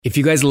If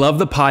you guys love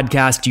the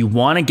podcast, you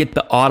want to get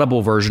the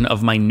Audible version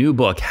of my new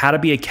book, How to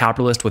Be a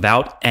Capitalist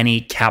Without Any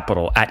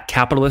Capital, at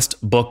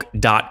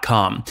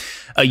capitalistbook.com.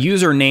 A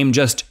user named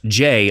just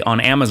Jay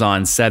on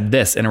Amazon said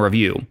this in a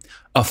review: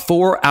 a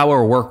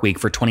 4-hour work week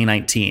for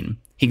 2019.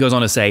 He goes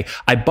on to say,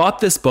 I bought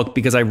this book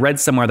because I read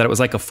somewhere that it was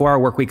like a 4-hour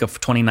work week of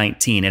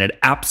 2019, and it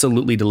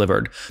absolutely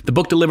delivered. The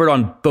book delivered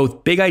on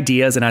both big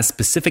ideas and has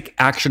specific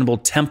actionable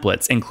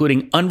templates,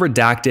 including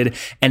unredacted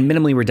and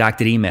minimally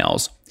redacted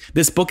emails.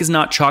 This book is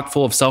not chock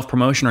full of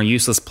self-promotion or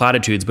useless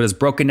platitudes, but is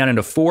broken down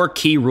into 4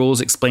 key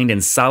rules explained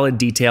in solid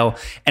detail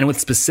and with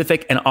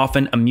specific and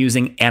often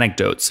amusing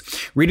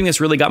anecdotes. Reading this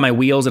really got my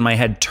wheels and my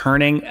head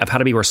turning of how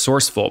to be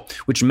resourceful,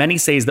 which many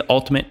say is the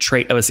ultimate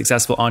trait of a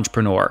successful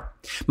entrepreneur.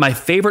 My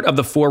favorite of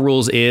the 4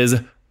 rules is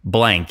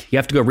blank. You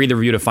have to go read the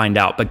review to find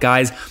out. But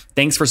guys,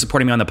 thanks for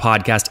supporting me on the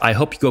podcast. I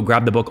hope you go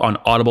grab the book on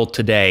Audible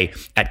today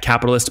at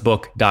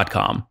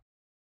capitalistbook.com.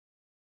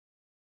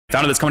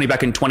 Founded this company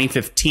back in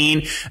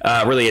 2015,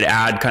 really an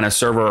ad kind of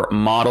server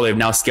model. They've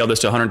now scaled this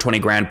to 120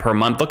 grand per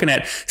month, looking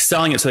at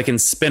selling it so they can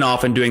spin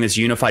off and doing this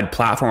unified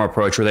platform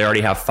approach where they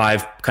already have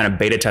 5 kind of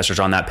beta testers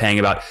on that, paying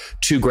about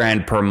 2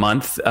 grand per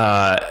month.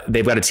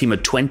 They've got a team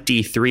of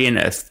 23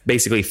 in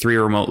basically 3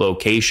 remote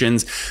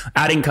locations,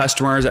 adding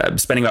customers,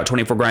 spending about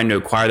 24 grand to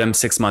acquire them,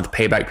 6-month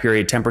payback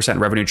period, 10%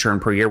 revenue churn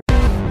per year.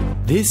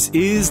 This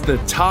is the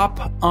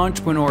Top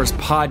Entrepreneurs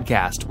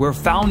Podcast, where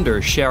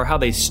founders share how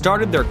they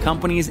started their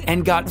companies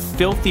and got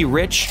filthy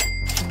rich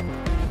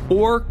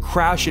or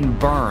crash and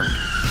burn.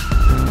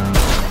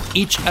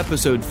 Each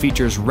episode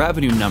features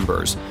revenue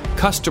numbers,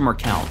 customer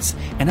counts,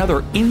 and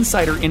other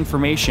insider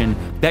information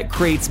that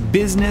creates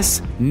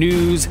business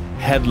news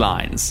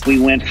headlines. We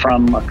went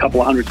from a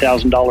couple of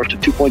 $100,000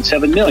 to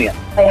 $2.7 million.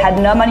 I had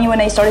no money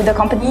when I started the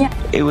company.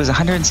 It was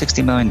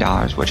 $160 million,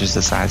 which is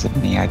the size of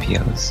many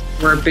IPOs.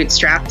 We're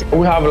bootstrapped.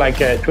 We have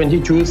like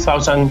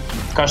 22,000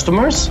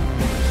 customers.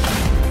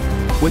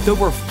 With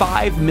over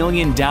 5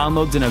 million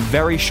downloads in a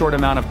very short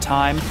amount of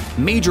time,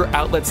 major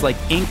outlets like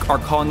Inc. are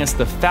calling us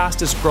the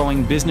fastest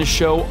growing business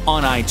show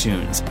on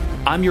iTunes.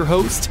 I'm your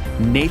host,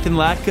 Nathan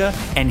Latka,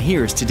 and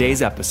here's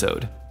today's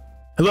episode.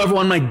 Hello,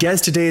 everyone. My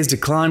guest today is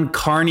Declan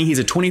Carney. He's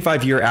a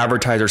 25-year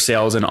advertiser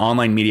sales and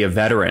online media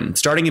veteran,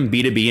 starting in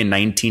B2B in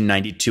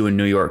 1992 in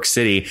New York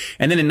City.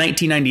 And then in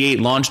 1998,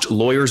 launched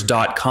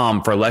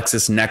Lawyers.com for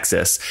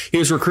LexisNexis. He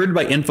was recruited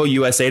by Info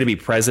USA to be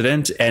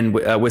president and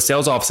with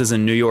sales offices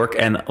in New York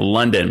and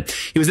London.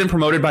 He was then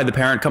promoted by the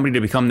parent company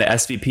to become the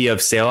SVP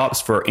of Sales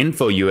Ops for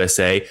Info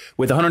USA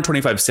with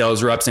 125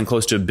 sales reps and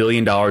close to $1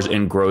 billion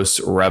in gross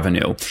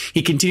revenue.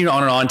 He continued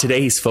on and on.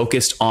 Today, he's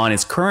focused on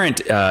his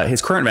current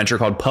venture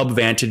called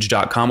PubVantage.com,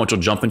 which we'll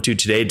jump into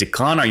today.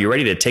 Declan, are you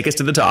ready to take us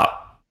to the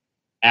top?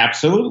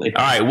 Absolutely.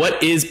 All right.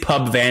 What is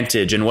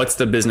PubVantage and what's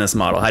the business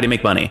model? How do you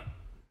make money?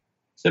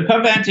 So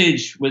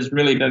PubVantage was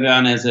really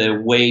begun as a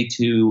way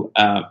to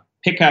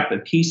pick up a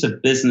piece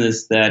of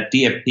business that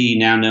DFP,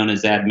 now known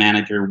as Ad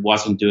Manager,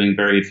 wasn't doing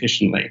very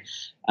efficiently.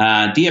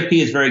 DFP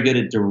is very good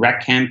at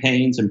direct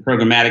campaigns and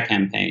programmatic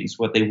campaigns.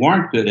 What they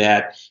weren't good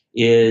at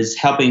is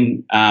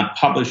helping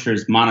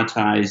publishers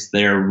monetize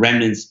their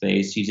remnant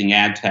space using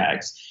ad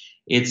tags.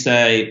 It's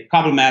a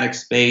problematic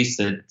space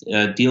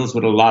that deals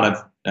with a lot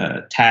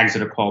of tags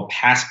that are called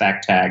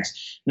passback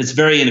tags. And it's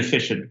very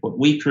inefficient. What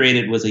we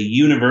created was a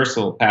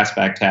universal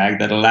passback tag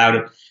that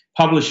allowed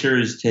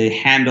publishers to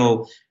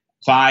handle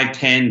 5,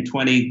 10,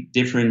 20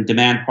 different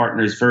demand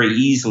partners very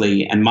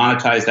easily and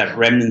monetize that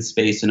remnant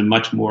space in a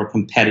much more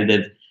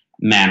competitive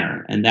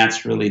manner. And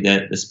that's really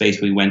the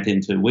space we went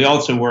into. We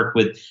also work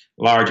with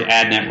large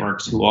ad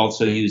networks who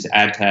also use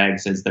ad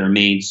tags as their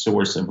main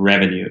source of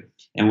revenue.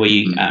 And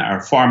we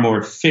are far more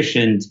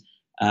efficient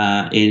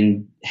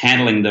in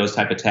handling those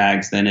type of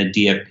tags than a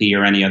DFP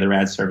or any other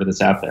ad server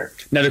that's out there.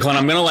 Now, Declan,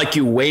 I'm going to like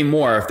you way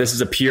more if this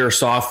is a pure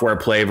software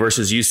play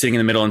versus you sitting in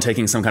the middle and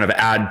taking some kind of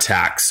ad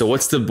tax. So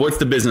what's the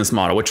business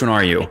model? Which one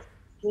are you?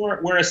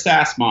 We're a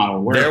SaaS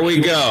model. There we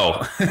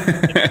go.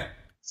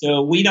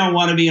 So we don't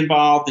want to be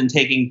involved in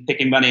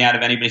picking money out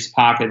of anybody's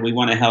pocket. We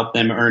want to help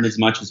them earn as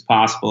much as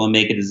possible and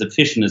make it as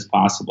efficient as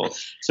possible.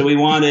 So we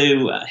want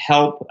to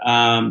help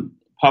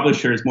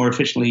publishers more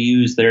efficiently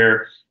use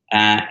their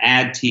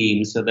ad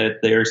team so that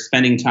they're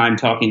spending time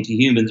talking to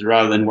humans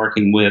rather than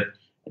working with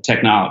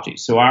technology.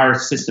 So our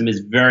system is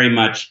very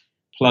much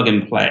plug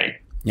and play.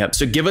 Yep.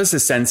 So give us a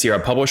sense here, a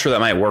publisher that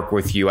might work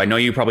with you. I know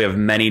you probably have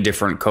many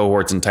different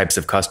cohorts and types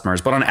of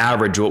customers, but on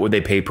average, what would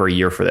they pay per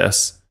year for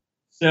this?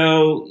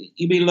 So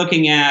you'd be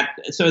looking at,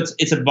 so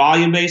it's a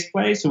volume-based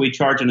play. So we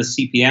charge on a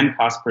CPM,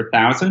 cost per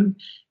thousand.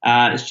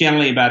 It's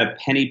generally about a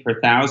penny per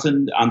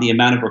thousand on the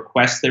amount of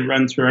requests they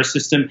run through our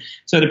system.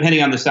 So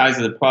depending on the size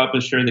of the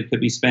publisher, they could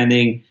be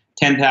spending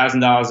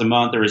 $10,000 a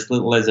month or as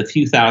little as a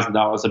few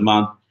 $1,000s a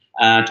month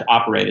to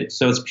operate it.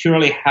 So it's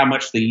purely how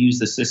much they use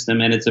the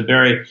system, and it's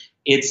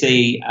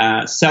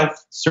a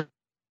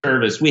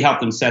self-service. We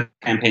help them set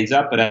campaigns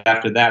up, but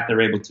after that,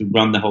 they're able to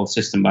run the whole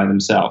system by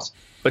themselves.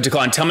 But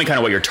Declan, tell me kind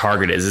of what your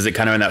target is. Is it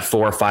kind of in that $4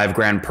 or $5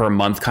 grand per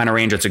month kind of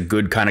range? That's a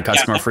good kind of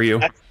customer for you?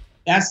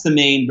 That's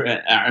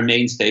our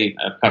mainstay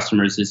of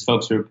customers is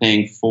folks who are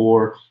paying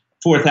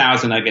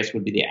 $4,000, I guess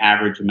would be the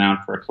average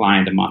amount for a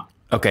client a month.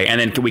 Okay,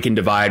 and then we can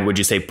divide, would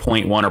you say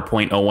 0.1 or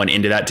 0.01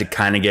 into that to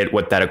kind of get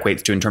what that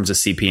equates to in terms of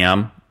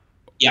CPM?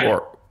 Yeah.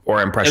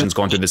 Or impressions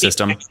going through the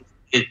system? It's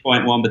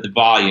 0.1, but the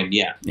volume,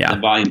 yeah. Yeah.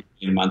 The volume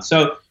a month.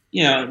 So,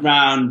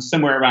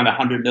 somewhere around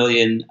 100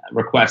 million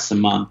requests a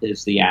month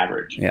is the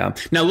average. Yeah.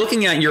 Now,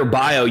 looking at your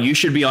bio, you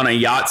should be on a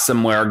yacht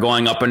somewhere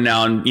going up and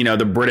down,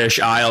 the British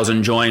Isles,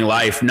 enjoying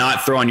life,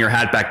 not throwing your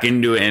hat back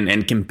into it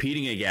and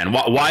competing again.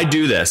 Why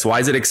do this? Why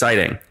is it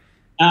exciting?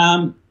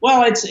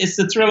 Well, it's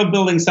the thrill of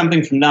building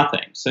something from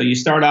nothing. So you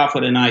start off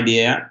with an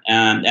idea,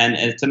 and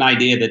it's an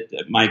idea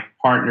that my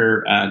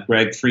partner,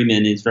 Greg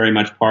Freeman, is very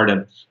much part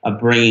of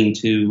bringing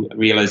to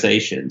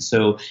realization.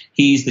 So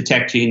he's the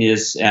tech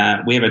genius.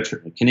 We have a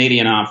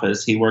Canadian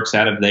office. He works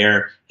out of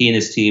there. He and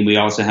his team. We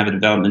also have a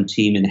development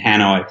team in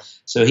Hanoi.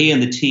 So he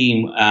and the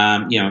team,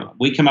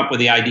 we come up with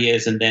the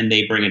ideas, and then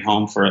they bring it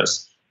home for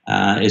us.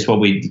 Is what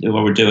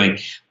we're doing.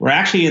 We're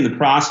actually in the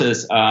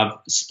process of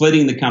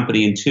splitting the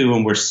company in two,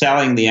 and we're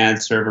selling the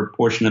ad server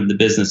portion of the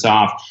business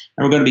off.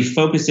 And we're going to be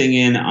focusing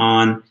in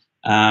on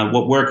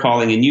what we're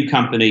calling a new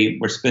company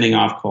we're spinning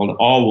off called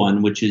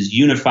All1, which is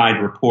unified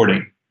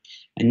reporting.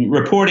 And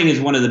reporting is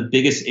one of the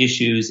biggest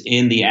issues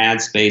in the ad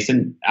space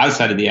and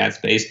outside of the ad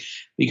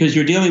space, because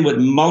you're dealing with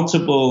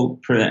multiple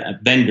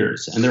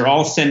vendors, and they're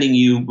all sending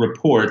you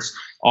reports,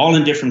 all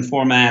in different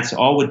formats,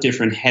 all with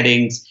different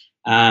headings.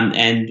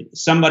 And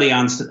somebody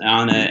on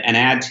an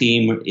ad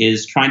team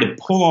is trying to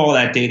pull all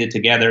that data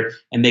together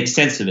and make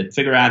sense of it,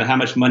 figure out how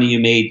much money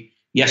you made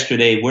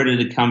yesterday, where did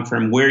it come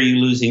from, where are you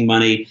losing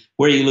money,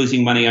 where are you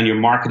losing money on your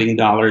marketing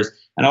dollars,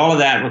 and all of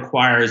that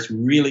requires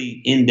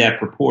really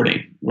in-depth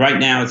reporting. Right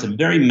now, it's a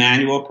very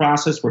manual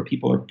process where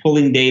people are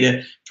pulling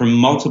data from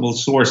multiple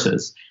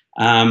sources.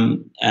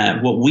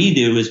 What we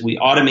do is we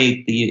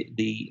automate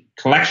the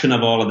collection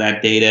of all of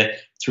that data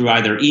through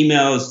either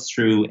emails,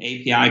 through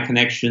API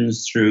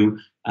connections, through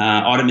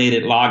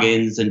automated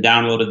logins and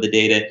download of the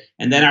data.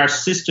 And then our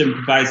system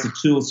provides the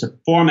tools to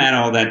format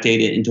all that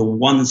data into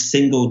one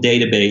single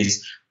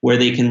database where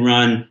they can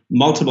run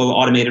multiple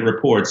automated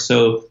reports.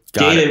 So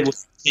data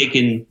was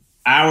taken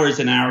hours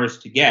and hours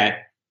to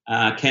get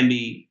can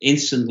be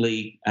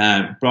instantly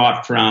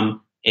brought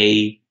from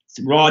a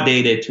raw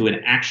data to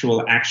an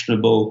actual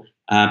actionable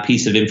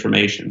piece of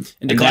information.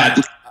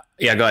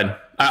 Yeah, go ahead.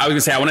 I was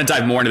gonna say I want to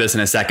dive more into this in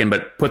a second,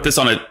 but put this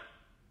on a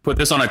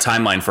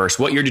timeline first.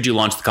 What year did you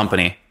launch the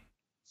company?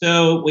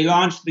 So we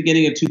launched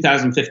beginning of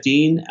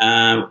 2015,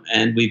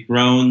 and we've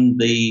grown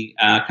the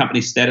company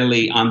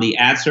steadily on the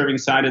ad serving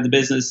side of the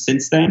business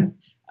since then.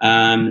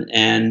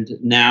 And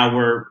now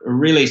we're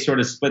really sort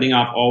of splitting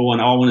off All1.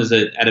 All1 is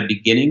at a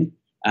beginning.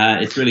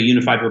 It's really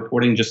unified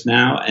reporting just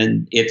now,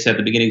 and it's at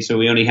the beginning. So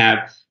we only have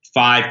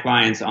 5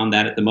 clients on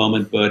that at the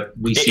moment, but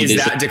we see is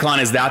that the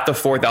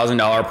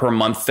 $4,000 per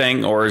month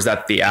thing, or is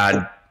that the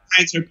ad?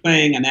 Clients are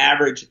paying an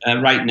average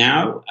right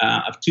now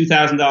of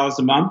 $2,000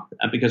 a month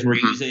because we're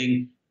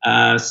using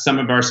some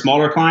of our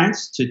smaller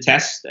clients to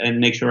test and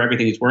make sure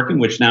everything is working,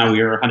 which now we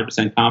are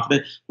 100%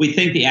 confident. We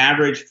think the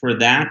average for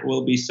that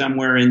will be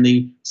somewhere in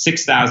the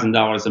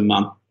 $6,000 a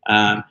month.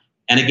 And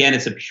again,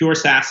 it's a pure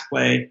SaaS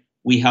play.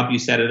 We help you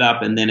set it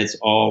up, and then it's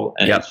all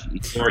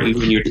or you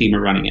and your team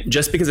are running it.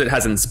 Just because it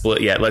hasn't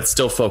split yet, let's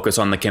still focus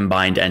on the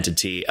combined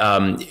entity.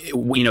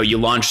 You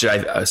launched it.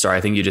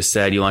 I think you just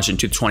said you launched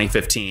it in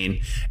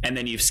 2015, and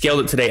then you've scaled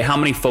it today. How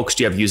many folks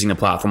do you have using the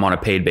platform on a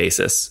paid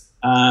basis?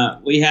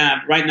 We have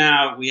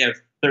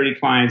 30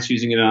 clients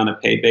using it on a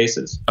paid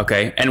basis.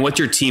 Okay, and what's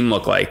your team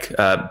look like,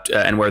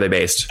 and where are they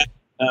based?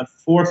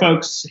 4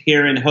 folks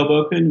here in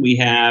Hoboken. We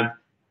have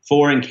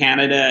 4 in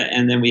Canada,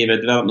 and then we have a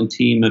development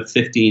team of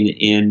 15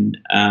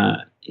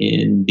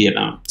 in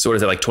Vietnam. So what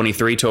is it, like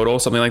 23 total,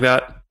 something like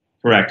that?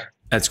 Correct.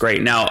 That's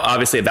great. Now,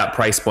 obviously, at that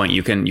price point,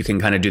 you can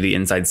kind of do the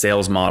inside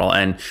sales model.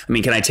 And I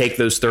mean, can I take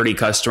those 30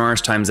 customers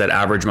times that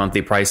average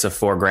monthly price of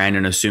 $4,000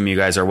 and assume you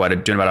guys are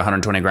doing about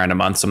 $120,000 a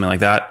month, something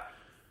like that?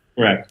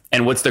 Correct.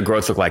 And what's the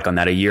growth look like on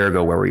that? A year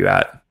ago, where were you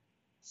at?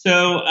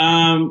 So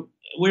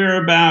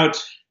we're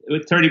about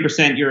with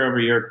 30%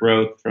 year-over-year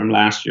growth from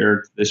last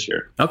year to this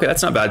year. Okay,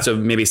 that's not bad. So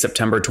maybe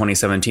September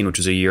 2017, which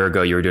was a year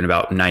ago, you were doing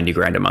about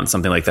 $90,000 a month,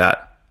 something like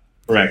that.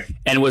 Correct.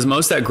 And was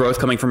most of that growth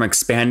coming from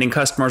expanding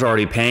customers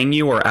already paying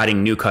you, or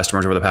adding new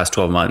customers over the past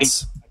 12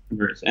 months?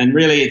 And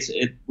really,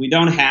 we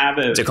don't have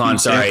a... Declan,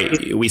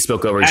 sorry, we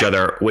spoke over each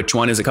other. Which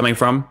one is it coming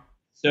from?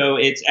 So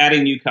it's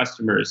adding new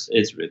customers.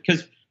 It's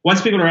because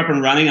once people are up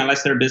and running,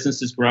 unless their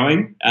business is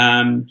growing,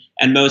 and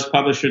most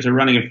publishers are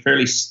running a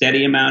fairly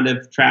steady amount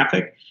of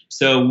traffic.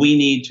 So we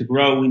need to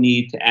grow. We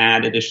need to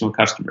add additional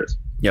customers.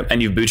 Yep.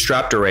 And you've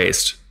bootstrapped or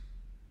raised?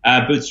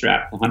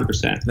 Bootstrap,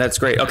 100%. That's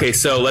great. Okay,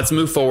 so let's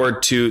move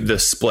forward to the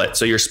split.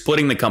 So you're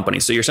splitting the company.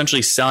 So you're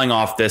essentially selling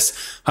off this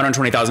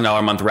 $120,000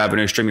 a month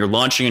revenue stream. You're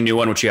launching a new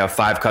one, which you have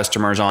 5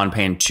 customers on,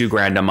 paying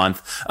 $2,000 a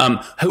month.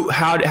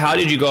 How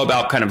did you go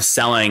about kind of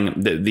selling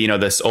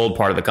this old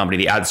part of the company,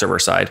 the ad server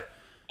side?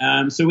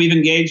 So we've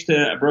engaged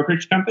a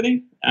brokerage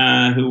company,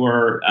 who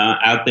are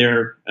out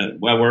there.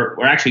 Well,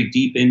 we're actually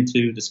deep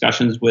into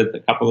discussions with a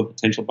couple of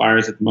potential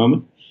buyers at the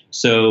moment.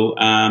 So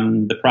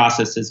the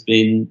process has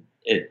been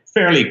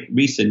fairly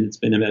recent. It's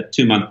been about a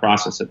 2-month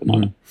process at the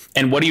moment.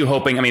 And what are you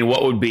hoping? I mean,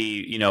 what would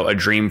be, a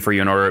dream for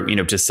you in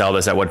order, to sell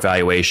this at what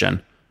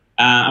valuation?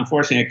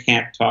 Unfortunately, I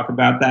can't talk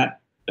about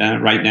that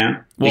right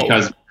now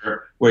because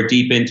we're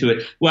deep into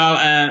it. Well,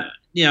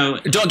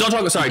 don't talk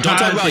about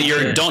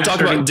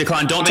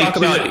Decline. Don't talk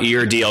about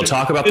your deal.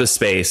 Talk about the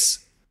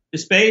space. The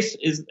space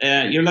is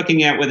you're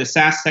looking at with a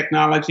SaaS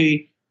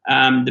technology.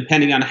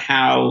 Depending on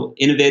how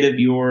innovative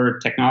your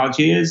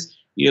technology is,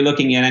 you're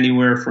looking at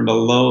anywhere from a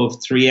low of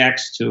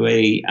 3x to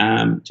a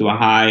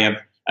high of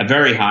a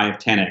very high of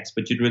 10x.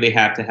 But you'd really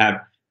have to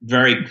have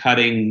very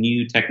cutting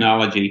new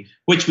technology,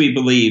 which we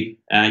believe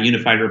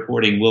unified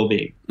reporting will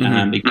be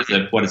because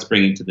of what it's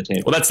bringing to the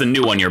table. Well, that's the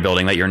new one you're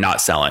building that you're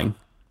not selling.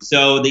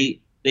 So the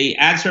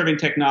ad serving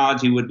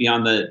technology would be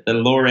on the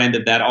lower end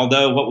of that,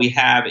 although what we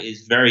have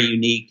is very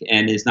unique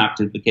and is not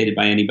duplicated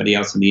by anybody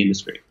else in the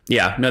industry.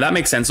 Yeah, no, that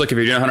makes sense. Look, if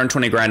you're doing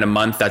 120 grand a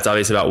month, that's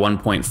obviously about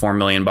 1.4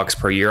 million bucks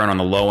per year. And on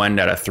the low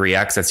end at a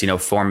 3x,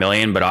 that's, 4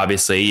 million. But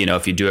obviously,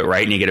 if you do it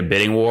right and you get a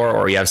bidding war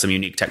or you have some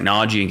unique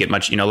technology, you can get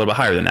much, a little bit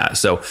higher than that.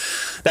 So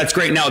that's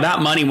great. Now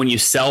that money, when you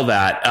sell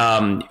that,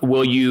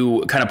 will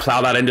you kind of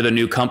plow that into the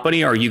new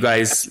company, or are you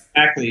guys?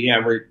 Exactly.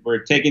 Yeah, we're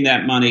taking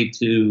that money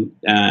to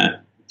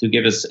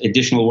give us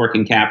additional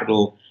working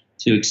capital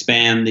to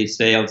expand the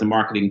sales and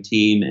marketing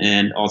team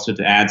and also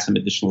to add some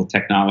additional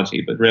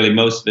technology. But really,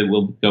 most of it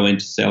will go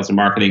into sales and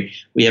marketing.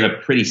 We have a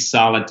pretty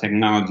solid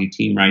technology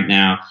team right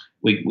now.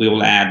 We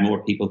will add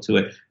more people to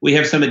it. We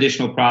have some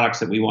additional products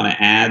that we want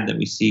to add that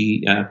we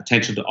see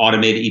potential to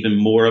automate even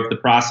more of the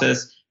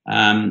process.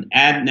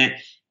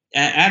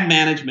 Ad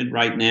management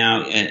right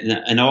now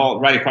and all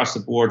right across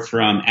the board,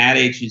 from ad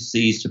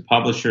agencies to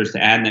publishers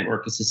to ad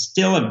networks, is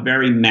still a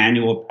very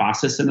manual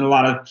process. And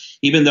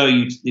even though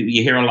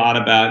you hear a lot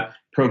about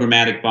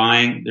programmatic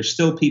buying, there's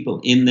still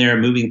people in there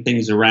moving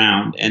things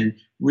around. And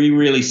we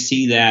really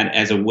see that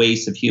as a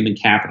waste of human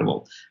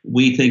capital.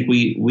 We think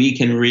we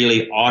can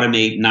really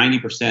automate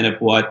 90%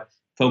 of what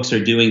folks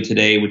are doing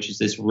today, which is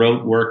this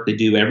rote work they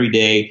do every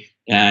day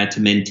to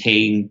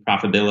maintain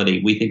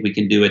profitability. We think we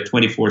can do it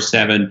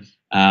 24/7.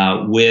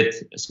 With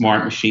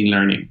smart machine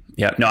learning.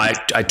 Yeah, no,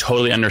 I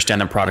totally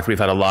understand the product. We've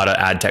had a lot of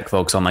ad tech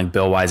folks on, like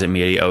Bill Wise at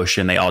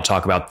Mediaocean. They all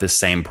talk about this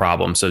same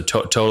problem. So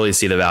totally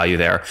see the value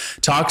there.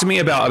 Talk to me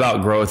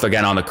about growth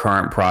again on the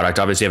current product.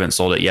 Obviously, you haven't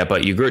sold it yet,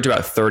 but you grew it to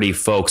about 30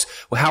 folks.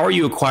 Well, how are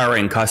you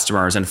acquiring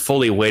customers, and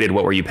fully weighted,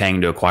 what were you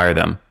paying to acquire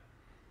them?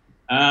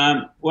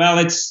 Well,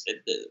 it's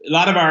a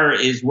lot of our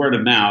is word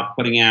of mouth,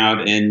 putting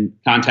out in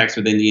contacts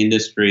within the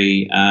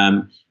industry.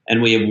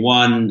 And we have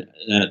one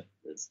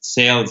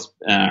sales,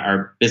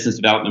 our business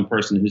development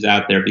person who's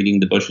out there beating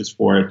the bushes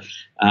for it.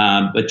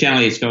 But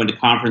generally, it's going to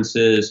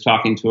conferences,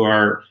 talking to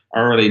our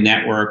early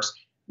networks.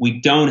 We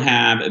don't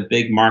have a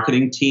big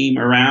marketing team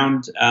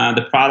around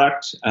the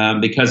product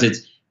because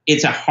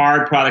it's a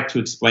hard product to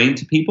explain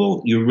to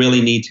people. You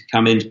really need to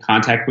come into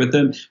contact with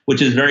them,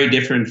 which is very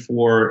different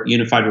for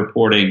unified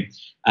reporting.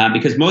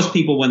 Because most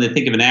people, when they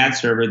think of an ad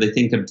server, they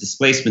think of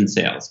displacement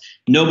sales.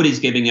 Nobody's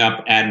giving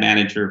up Ad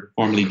Manager,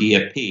 formerly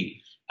DFP.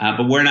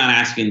 But we're not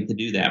asking them to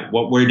do that.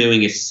 What we're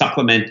doing is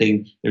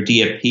supplementing their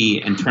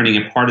DFP and turning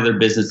a part of their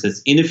business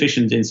that's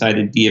inefficient inside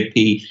of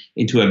DFP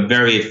into a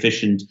very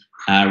efficient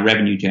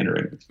revenue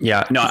generator.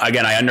 Yeah, no,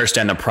 again, I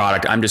understand the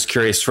product. I'm just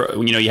curious,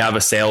 you have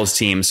a sales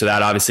team, so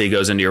that obviously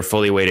goes into your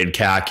fully weighted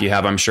CAC. You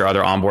have, I'm sure,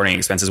 other onboarding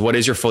expenses. What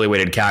is your fully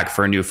weighted CAC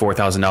for a new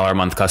 $4,000 a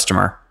month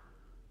customer?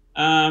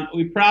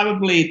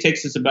 It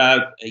takes us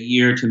about a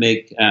year to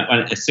make,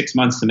 6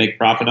 months to make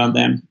profit on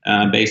them,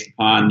 based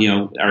upon,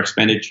 our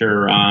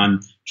expenditure on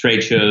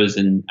trade shows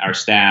and our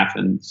staff.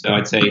 And so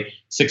I'd say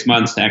 6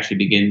 months to actually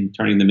begin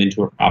turning them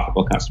into a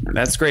profitable customer.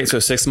 That's great. So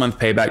 6 month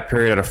payback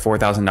period at a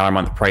 $4,000 a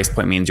month price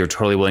point means you're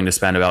totally willing to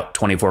spend about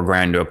 24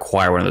 grand to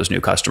acquire one of those new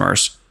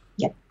customers.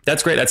 Yep.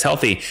 That's great. That's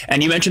healthy.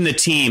 And you mentioned the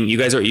team. You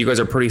guys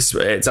are pretty,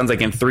 it sounds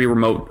like in 3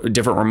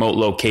 different remote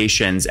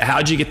locations.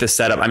 How'd you get this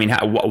set up? I mean,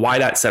 why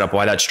that setup?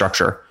 Why that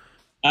structure?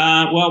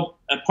 Well,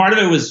 part of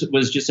it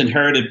was just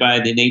inherited by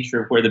the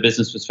nature of where the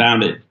business was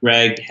founded.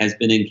 Greg has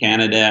been in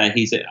Canada.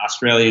 He's an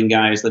Australian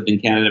guy who's lived in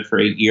Canada for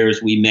 8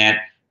 years. We met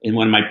in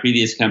one of my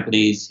previous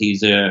companies.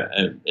 He's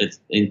an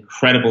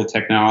incredible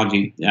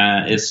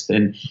technologist,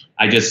 and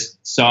I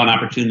just saw an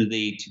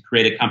opportunity to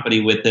create a company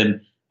with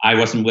him. I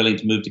wasn't willing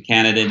to move to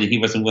Canada, and he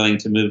wasn't willing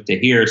to move to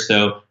here.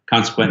 So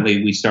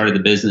consequently, we started the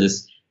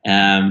business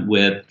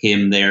with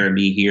him there and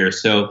me here.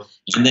 So,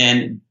 and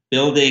then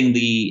building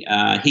he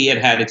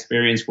had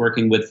experience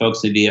working with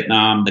folks in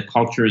Vietnam. The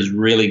culture is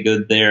really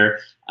good there,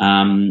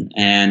 and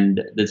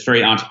it's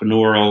very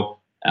entrepreneurial.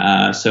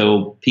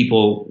 So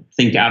people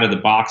think out of the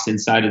box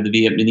inside of the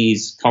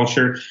Vietnamese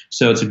culture.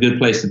 So it's a good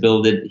place to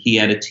build it. He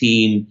had a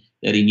team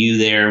that he knew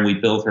there, and we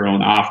built our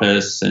own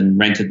office and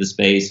rented the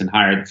space and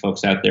hired the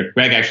folks out there.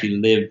 Greg actually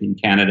lived in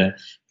Canada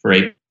for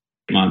 8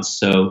 months.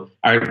 So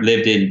I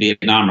lived in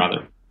Vietnam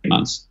rather 8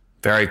 months.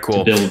 Very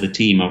cool. To build the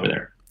team over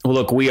there. Well,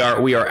 look, we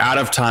are out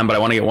of time, but I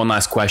want to get one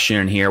last question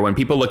in here. When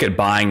people look at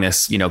buying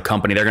this,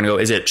 company, they're going to go,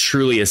 is it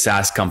truly a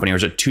SaaS company or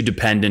is it too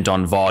dependent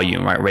on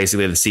volume, right?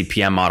 Basically the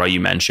CPM model you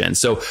mentioned.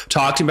 So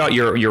talk to me about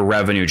your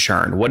revenue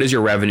churn. What does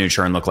your revenue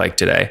churn look like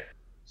today?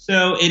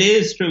 So it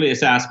is truly a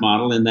SaaS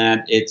model in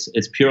that it's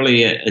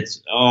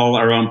all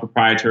our own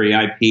proprietary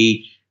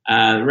IP.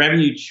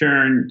 Revenue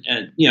churn,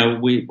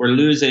 we're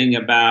losing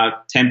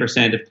about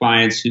 10% of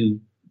clients who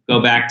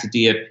go back to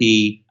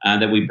DFP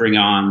that we bring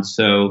on.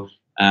 So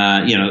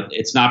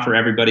it's not for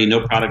everybody.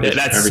 No product is for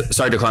everybody.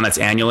 Sorry, Declan, that's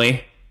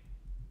annually?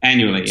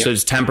 Annually, yeah. So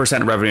it's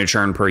 10% revenue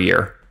churn per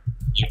year.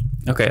 Yeah.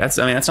 Okay,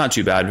 that's not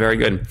too bad. Very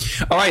good.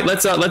 All right,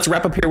 let's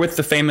wrap up here with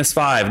the famous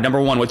five.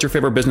 Number one, what's your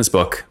favorite business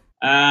book?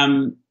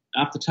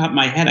 Off the top of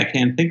my head, I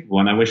can't think of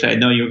one. I wish I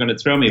know you were going to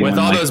throw me with one. With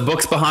all those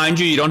books behind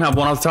you, you don't have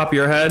one off the top of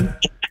your head?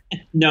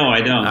 No,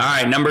 I don't. All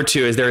right, number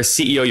two, is there a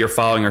CEO you're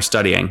following or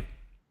studying?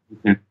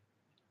 Okay.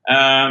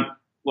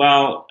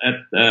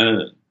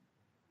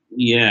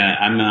 You've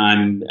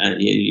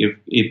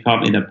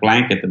caught me in a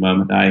blank at the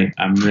moment.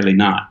 I'm really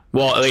not.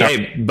 Well,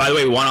 hey, by the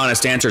way, one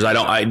honest answer is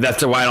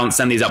that's why I don't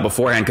send these out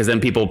beforehand, because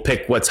then people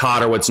pick what's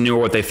hot or what's new or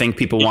what they think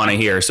people want to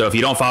hear. So if you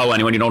don't follow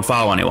anyone, you don't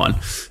follow anyone.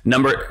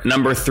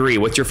 Number three,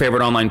 what's your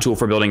favorite online tool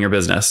for building your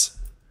business?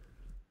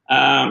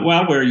 For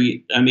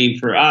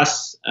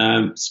us,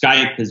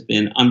 Skype has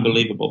been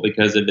unbelievable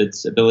because of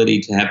its ability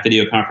to have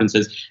video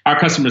conferences. Our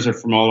customers are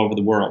from all over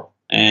the world,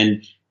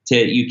 and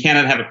you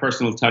cannot have a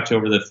personal touch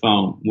over the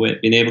phone.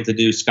 Being able to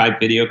do Skype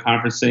video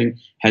conferencing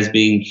has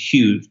been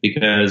huge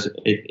because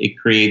it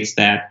creates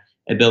that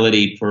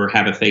ability for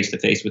have a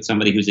face-to-face with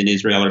somebody who's in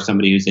Israel or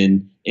somebody who's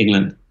in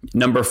England.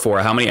 Number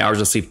four, how many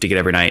hours of sleep do you get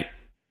every night?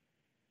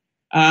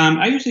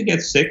 I usually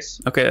get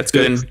 6. Okay, that's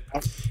good.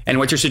 And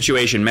what's your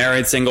situation?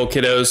 Married, single,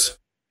 kiddos?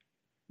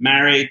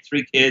 Married,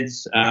 3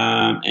 kids,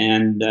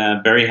 and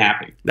very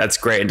happy. That's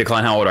great. And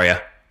Declan, how old are you?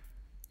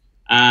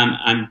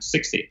 I'm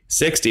 60.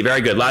 60.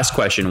 Very good. Last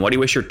question. What do you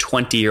wish your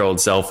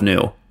 20-year-old self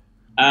knew?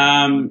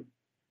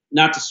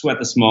 Not to sweat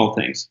the small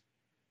things.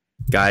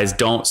 Guys,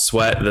 don't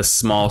sweat the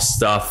small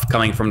stuff.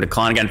 Coming from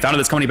Declan. Again,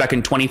 founded this company back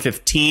in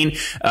 2015,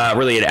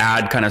 really an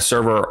ad kind of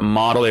server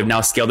model. They've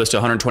now scaled this to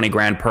 120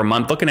 grand per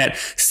month, looking at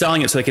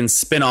selling it so they can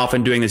spin off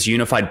and doing this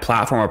unified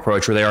platform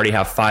approach where they already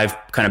have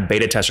 5 kind of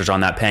beta testers on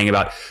that, paying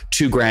about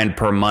 2 grand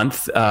per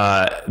month.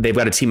 They've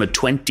got a team of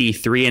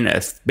 23 in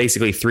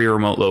basically 3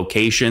 remote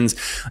locations,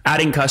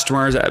 adding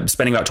customers,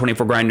 spending about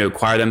 24 grand to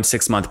acquire them,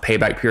 6-month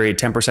payback period,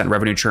 10%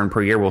 revenue churn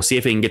per year. We'll see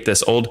if we can get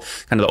this the old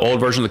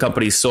version of the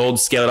company sold,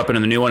 scale it up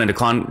into the new one. And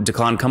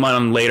Declan, come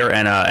on later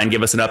and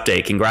give us an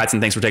update. Congrats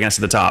and thanks for taking us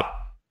to the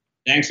top.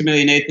 Thanks a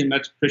million, Nathan.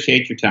 Much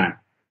appreciate your time.